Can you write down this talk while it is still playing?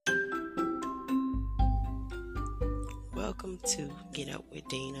welcome to Get Up with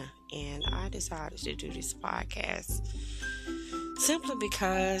Dina. And I decided to do this podcast simply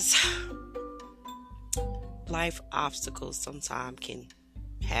because life obstacles sometimes can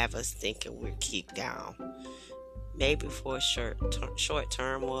have us thinking we're kicked down, maybe for a short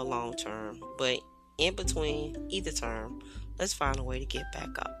term or a long term, but in between either term, let's find a way to get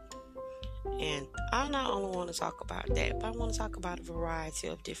back up. And I not only want to talk about that, but I want to talk about a variety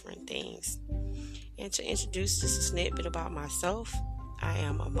of different things. And to introduce just a snippet about myself, I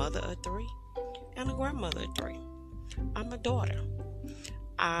am a mother of 3 and a grandmother of 3. I'm a daughter.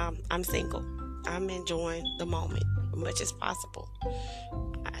 I'm single. I'm enjoying the moment as much as possible.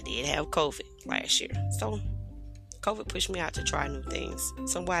 I did have COVID last year, so COVID pushed me out to try new things.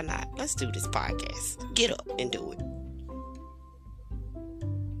 So why not? Let's do this podcast. Get up and do it.